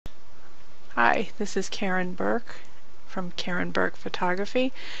Hi, this is Karen Burke from Karen Burke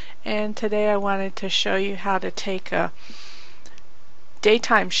Photography, and today I wanted to show you how to take a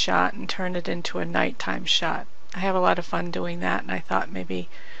daytime shot and turn it into a nighttime shot. I have a lot of fun doing that, and I thought maybe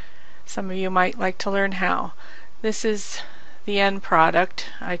some of you might like to learn how. This is the end product.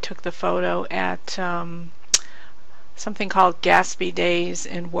 I took the photo at something called Gaspee Days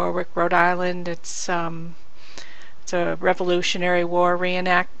in Warwick, Rhode Island. It's a Revolutionary War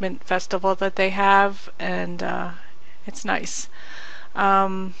reenactment festival that they have, and it's nice.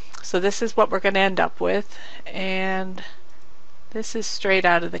 So this is what we're going to end up with, and this is straight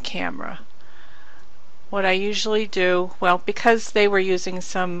out of the camera. What I usually do, well, because they were using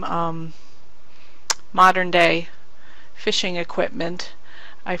some modern day fishing equipment,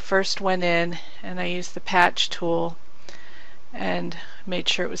 I first went in and I used the patch tool and made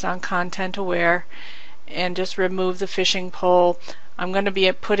sure it was on content aware and just remove the fishing pole. I'm going to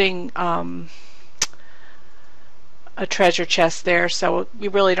be putting a treasure chest there, so we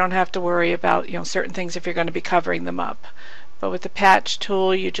really don't have to worry about certain things if you're going to be covering them up. But with the patch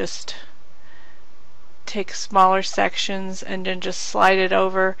tool, you just take smaller sections and then just slide it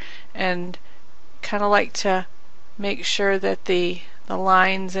over, and kind of like to make sure that the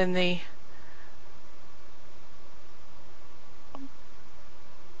lines in the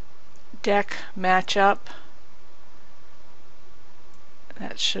deck match up.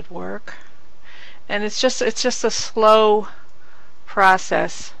 That should work. And it's just a slow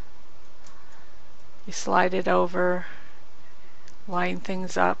process. You slide it over, line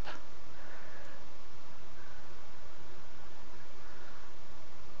things up.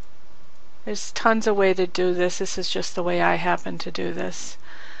 There's tons of ways to do this. This is just the way I happen to do this.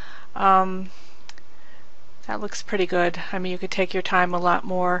 That looks pretty good. I mean, you could take your time a lot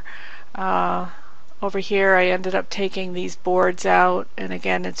more. Over here I ended up taking these boards out, and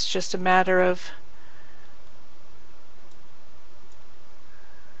again it's just a matter of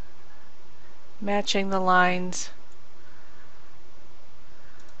matching the lines.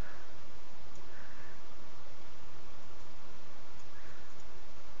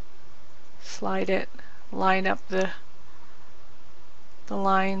 Slide it, line up the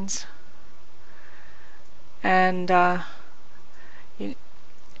lines, and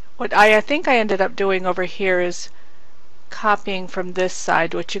what I think I ended up doing over here is copying from this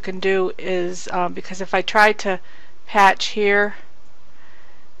side. What you can do is, because if I tried to patch here,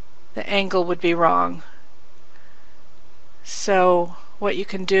 the angle would be wrong. So what you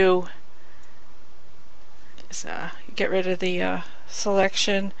can do is get rid of the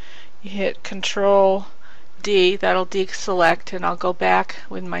selection. You hit Control D, that'll deselect, and I'll go back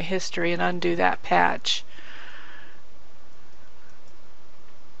with my history and undo that patch.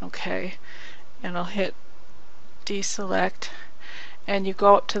 Okay, and I'll hit deselect, and you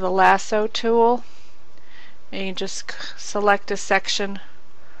go up to the lasso tool and you just select a section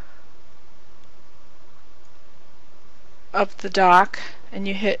of the dock and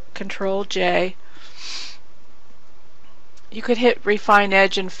you hit Control J. You could hit refine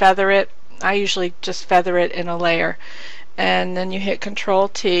edge and feather it. I usually just feather it in a layer, and then you hit Control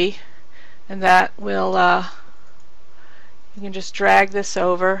T, and that will you can just drag this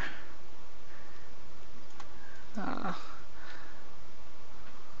over.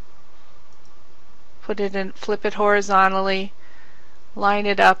 Put it in, flip it horizontally, line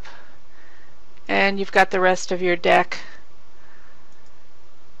it up, and you've got the rest of your deck.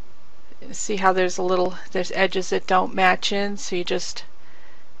 See how there's edges that don't match in, so you just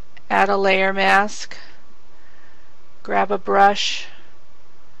add a layer mask, grab a brush.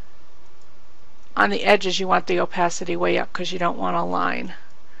 On the edges you want the opacity way up because you don't want a line.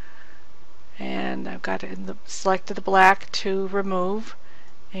 And I've got it selected the black to remove,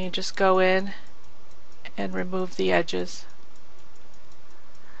 and you just go in and remove the edges.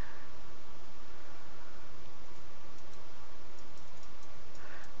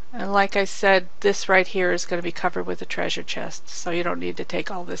 And like I said, this right here is going to be covered with a treasure chest, so you don't need to take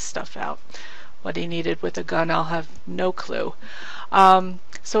all this stuff out. What he needed with a gun, I'll have no clue.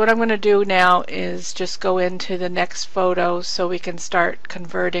 So what I'm going to do now is just go into the next photo so we can start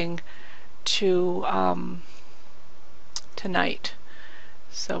converting to night.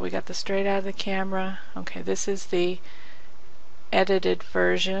 So we got the straight out of the camera. Okay, this is the edited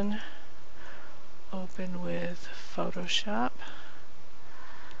version. Open with Photoshop.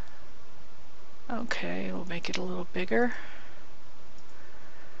 Okay, we'll make it a little bigger.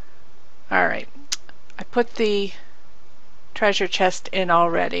 Alright, I put the treasure chest in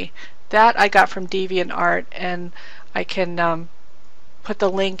already. That I got from DeviantArt, and I can put the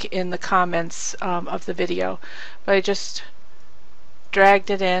link in the comments of the video. But I just dragged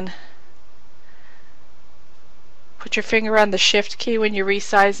it in Put your finger on the shift key when you're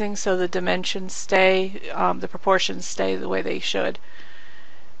resizing so the dimensions stay, the proportions stay the way they should.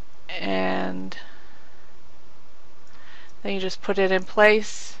 And then you just put it in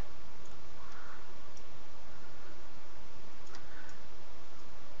place.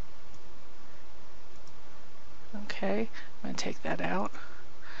 Okay, I'm going to take that out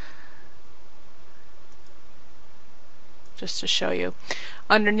just to show you.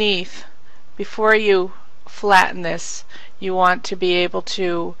 Underneath, before you flatten this, you want to be able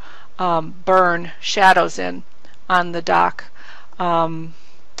to burn shadows in on the dock. You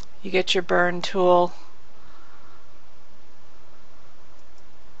get your burn tool,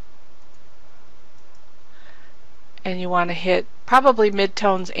 and you want to hit probably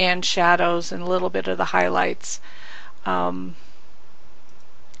midtones and shadows and a little bit of the highlights.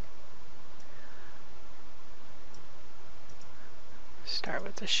 Start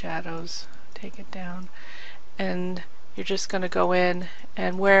with the shadows, take it down, and you're just going to go in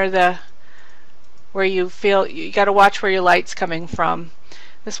and where you feel you got to watch where your light's coming from.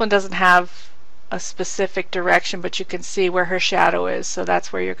 This one doesn't have a specific direction, but you can see where her shadow is, so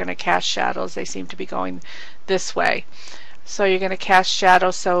that's where you're going to cast shadows. They seem to be going this way, so you're going to cast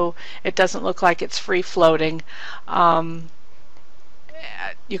shadows so it doesn't look like it's free floating.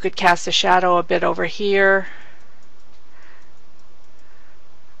 You could cast a shadow a bit over here.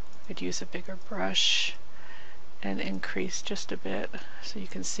 Could use a bigger brush and increase just a bit so you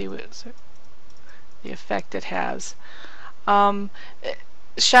can see what the effect it has.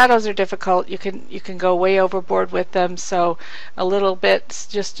 Shadows are difficult. You can go way overboard with them, so a little bit,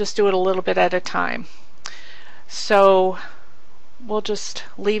 just do it a little bit at a time. So we'll just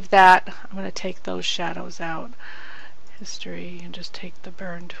leave that. I'm going to take those shadows out. History, and just take the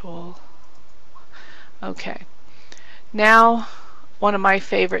burn tool. Okay, now one of my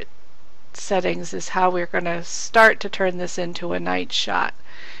favorite settings is how we're going to start to turn this into a night shot.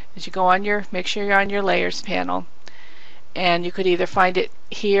 As you go on make sure you're on your layers panel, and you could either find it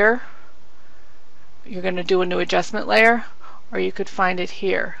here, you're going to do a new adjustment layer, or you could find it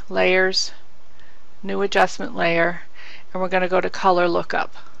here, layers, new adjustment layer, and we're going to go to color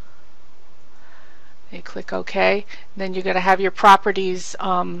lookup. You click OK, then you're going to have your properties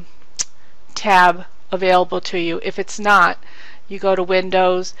tab available to you. If it's not, you go to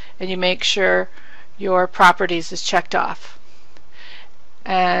Windows and you make sure your properties is checked off.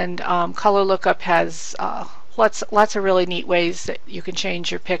 And color lookup has lots of really neat ways that you can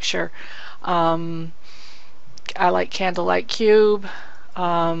change your picture. I like Candlelight Cube.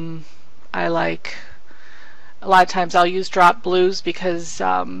 I like, a lot of times I'll use drop blues because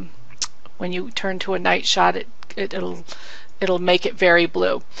when you turn to a night shot, it'll make it very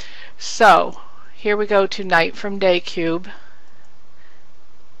blue. So here we go to Night from Day Cube,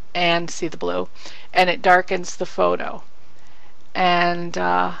 and see the blue, and it darkens the photo. And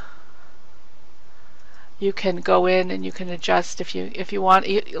you can go in and you can adjust if you want.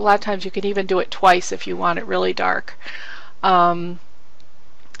 A lot of times you can even do it twice if you want it really dark.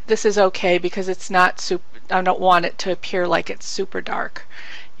 This is okay because it's not super. I don't want it to appear like it's super dark.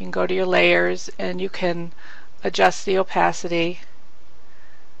 You can go to your layers and you can adjust the opacity.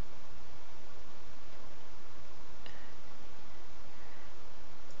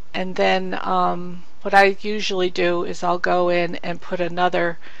 And then what I usually do is I'll go in and put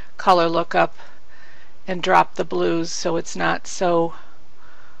another color lookup and drop the blues so it's not so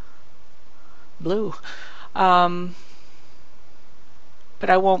blue. But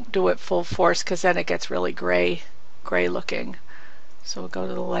I won't do it full force because then it gets really gray looking. So we'll go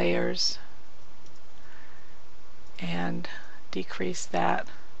to the layers and decrease that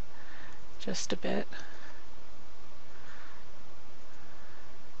just a bit.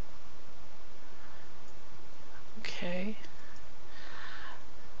 Okay.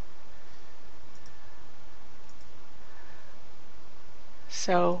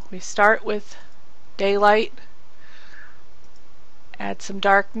 So we start with daylight, add some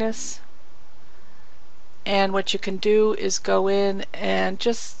darkness, and what you can do is go in and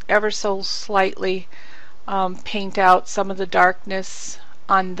just ever so slightly paint out some of the darkness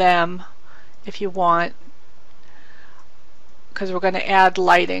on them if you want, because we're going to add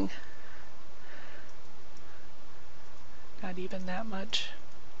lighting. Not even that much.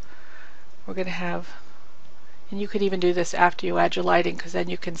 We're going to have, and you could even do this after you add your lighting, because then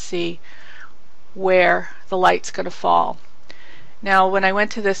you can see where the light's going to fall. Now when I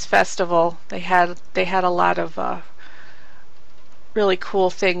went to this festival, they had a lot of really cool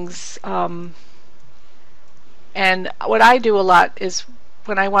things, and what I do a lot is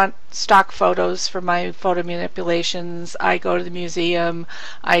when I want stock photos for my photo manipulations, I go to the museum,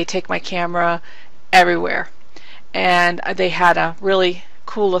 I take my camera everywhere, and they had a really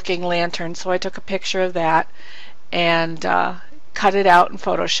cool looking lantern, so I took a picture of that and cut it out in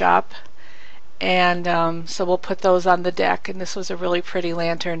Photoshop. And so we'll put those on the deck, and this was a really pretty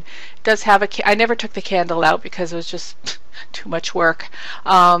lantern. It does have I never took the candle out because it was just too much work,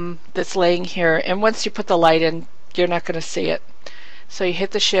 that's laying here, and once you put the light in you're not going to see it. So you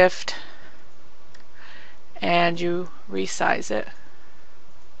hit the shift and you resize it.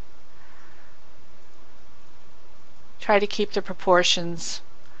 Try to keep the proportions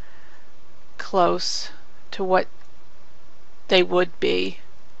close to what they would be,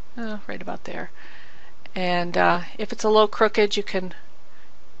 right about there. And if it's a little crooked, you can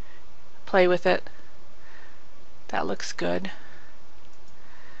play with it. That looks good.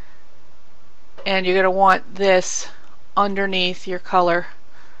 And you're going to want this underneath your color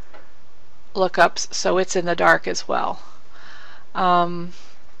lookups so it's in the dark as well. We'll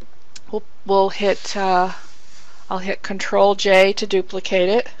hit I'll hit Control J to duplicate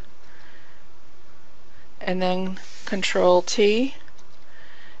it, and then Control T,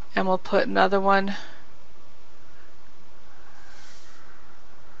 and we'll put another one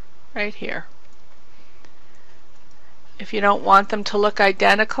right here. If you don't want them to look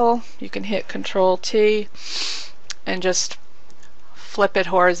identical, you can hit Control T and just flip it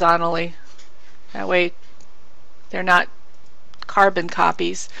horizontally. That way they're not carbon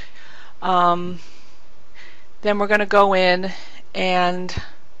copies. Then we're going to go in, and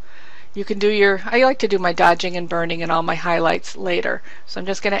you can do your, I like to do my dodging and burning and all my highlights later. So I'm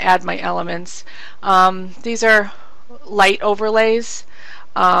just going to add my elements. These are light overlays.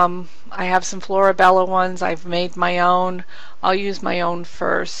 I have some Florabella ones. I've made my own. I'll use my own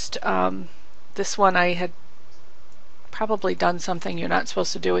first. This one I had probably done something you're not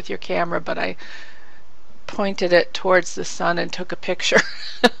supposed to do with your camera, but I pointed it towards the sun and took a picture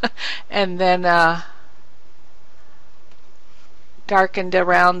and then darkened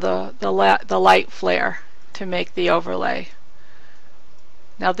around the light flare to make the overlay.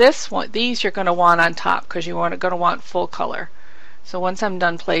 Now these you're going to want on top because you're going to want full color. So once I'm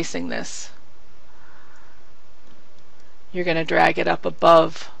done placing this, you're going to drag it up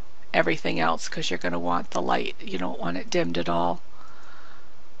above everything else because you're going to want the light. You don't want it dimmed at all.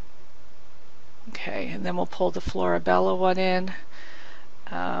 Okay, and then we'll pull the Florabella one in.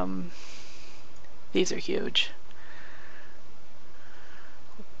 These are huge.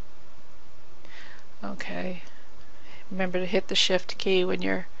 Okay, remember to hit the shift key when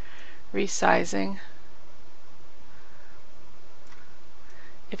you're resizing.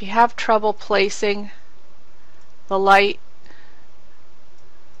 If you have trouble placing the light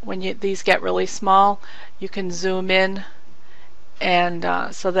when these get really small, you can zoom in, and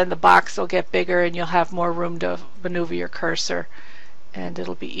so then the box will get bigger and you'll have more room to maneuver your cursor, and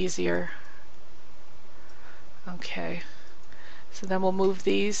it'll be easier. Okay, so then we'll move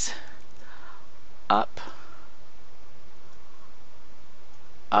these up,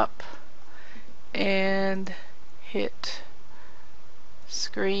 and hit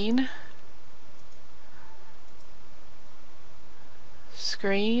screen,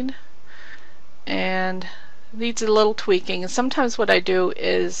 and needs a little tweaking. And sometimes what I do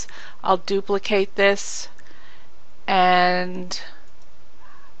is I'll duplicate this, and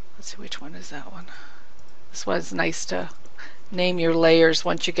let's see, which one is that one? This one's nice to name your layers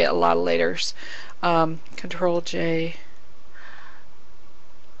once you get a lot of layers. Control J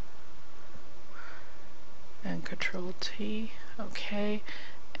and Control T. Okay,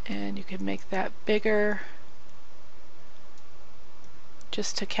 and you can make that bigger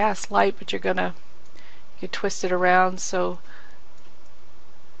just to cast light, but you twist it around so,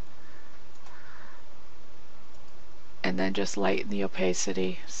 and then just lighten the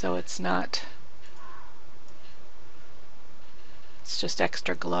opacity so it's just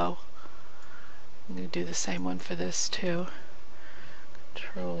extra glow. I'm going to do the same one for this too.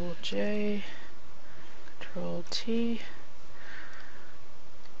 Control J, Control T,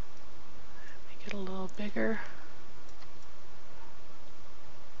 make it a little bigger.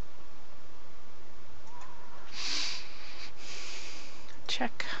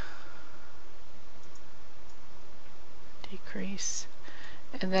 Check. Decrease.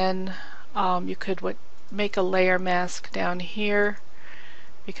 And then you could make a layer mask down here,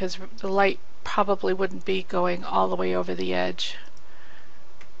 because the light probably wouldn't be going all the way over the edge.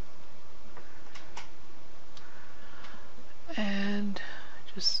 And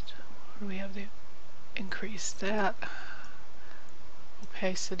just, what do we have to increase that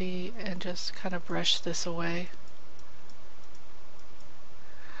opacity and just kind of brush this away.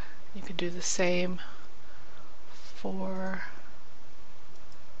 You can do the same for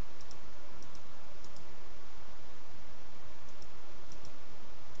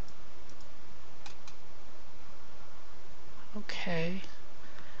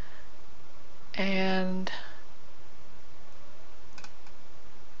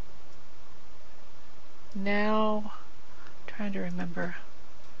now, I'm trying to remember.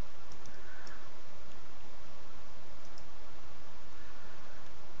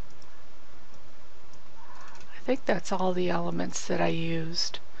 I think that's all the elements that I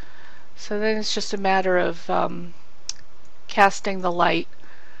used. So then it's just a matter of casting the light,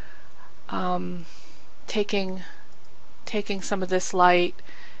 taking some of this light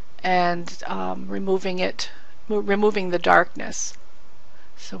and removing the darkness.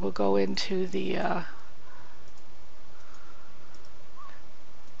 So we'll go into the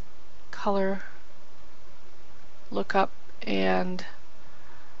color lookup and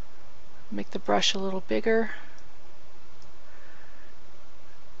make the brush a little bigger.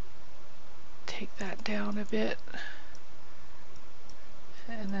 Take that down a bit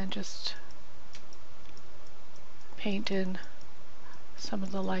and then just paint in some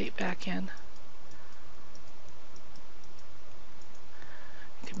of the light back in.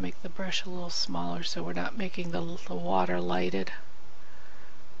 You can make the brush a little smaller so we're not making the water lighted.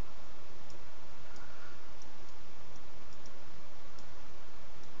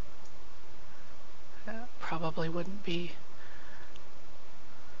 That probably wouldn't be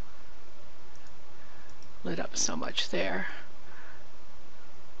lit up so much there.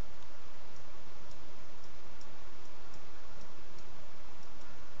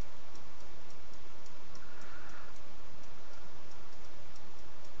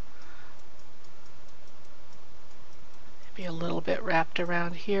 Maybe a little bit wrapped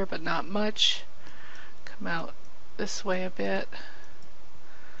around here, but not much. Come out this way a bit.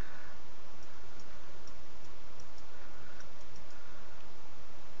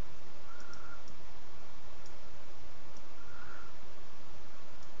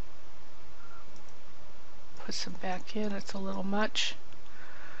 Put some back in, it's a little much.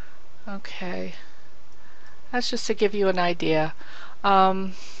 Okay, that's just to give you an idea.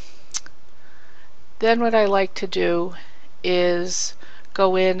 Then what I like to do is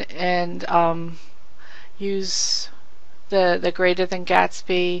go in and use the greater than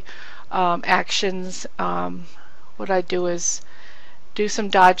Gatsby actions. What I do is do some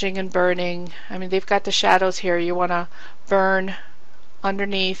dodging and burning. I mean, they've got the shadows here. You want to burn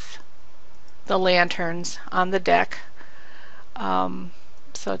underneath the lanterns on the deck,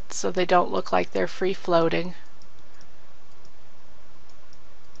 so they don't look like they're free floating.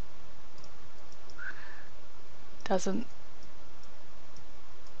 Doesn't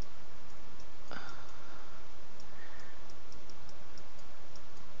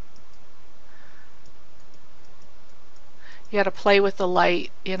you got to play with the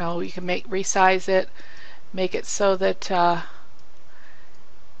light. You know, you can resize it, make it so that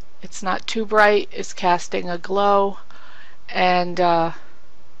it's not too bright, it's casting a glow, and that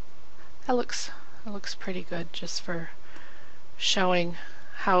looks pretty good just for showing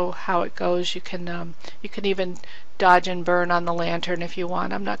how it goes. You can even dodge and burn on the lantern if you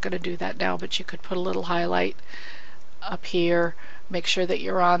want. I'm not going to do that now, but you could put a little highlight up here, make sure that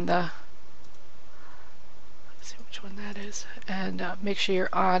you're on the, let's see which one that is, and make sure you're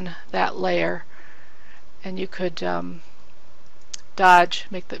on that layer, and you could dodge,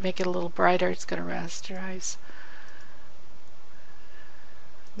 make it a little brighter. It's going to rasterize.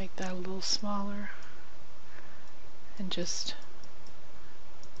 Make that a little smaller and just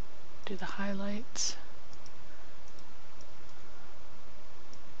do the highlights.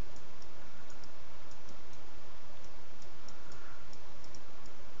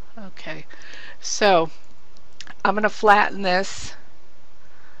 Okay, so I'm going to flatten this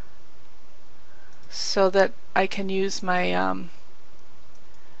so that I can use my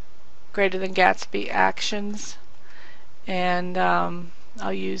greater than Gatsby actions, and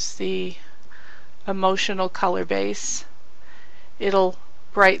I'll use the emotional color base. It'll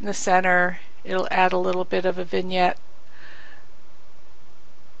brighten the center, it'll add a little bit of a vignette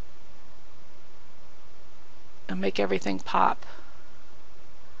and make everything pop.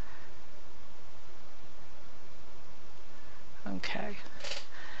 Okay,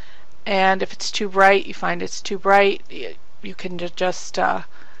 and if it's too bright, you find it's too bright, you can just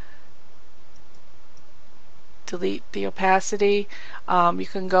delete the opacity. You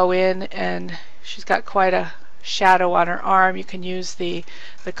can go in, and she's got quite a shadow on her arm. You can use the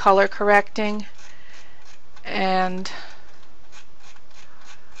color correcting, and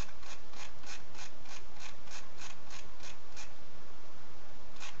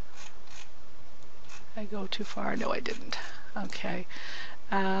I go too far? No, I didn't. Okay.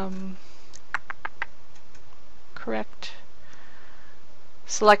 Correct.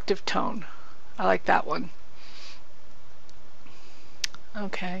 Selective tone. I like that one.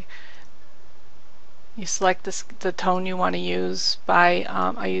 Okay. You select the tone you want to use by,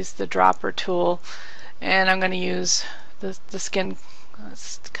 I use the dropper tool, And I'm going to use the skin.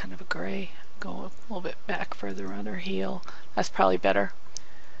 It's kind of a gray. Go a little bit back further on her heel. That's probably better.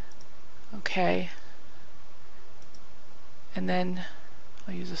 Okay. And then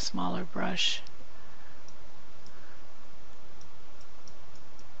I'll use a smaller brush.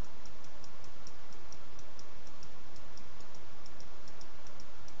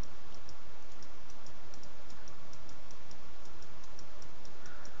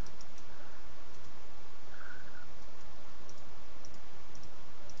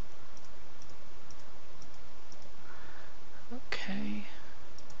 Okay.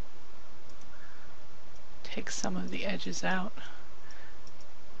 Take some of the edges out.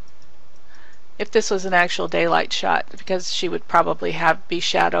 If this was an actual daylight shot, because she would probably be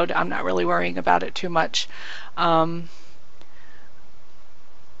shadowed, I'm not really worrying about it too much. You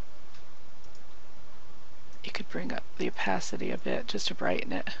could bring up the opacity a bit just to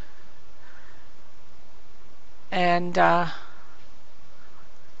brighten it. And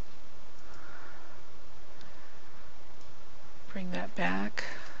bring that back.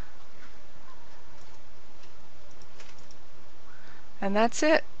 And that's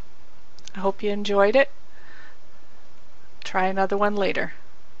it. I hope you enjoyed it. Try another one later.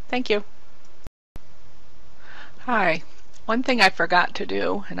 Thank you. Hi. One thing I forgot to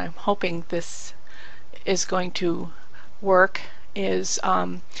do, and I'm hoping this is going to work, is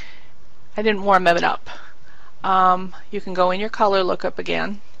I didn't warm it up. You can go in your color lookup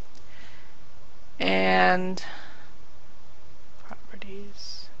again and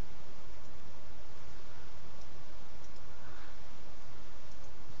properties.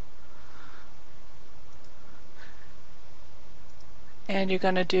 And you're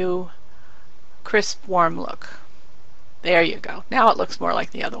going to do crisp warm look. There you go. Now it looks more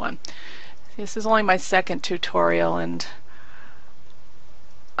like the other one. This is only my second tutorial and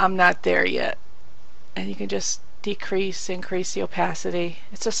I'm not there yet. And you can just increase the opacity.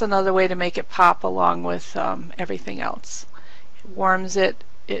 It's just another way to make it pop along with everything else. It warms it.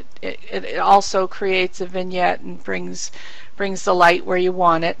 It also creates a vignette and brings the light where you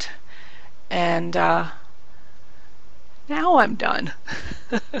want it. And now I'm done.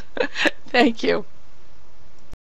 Thank you.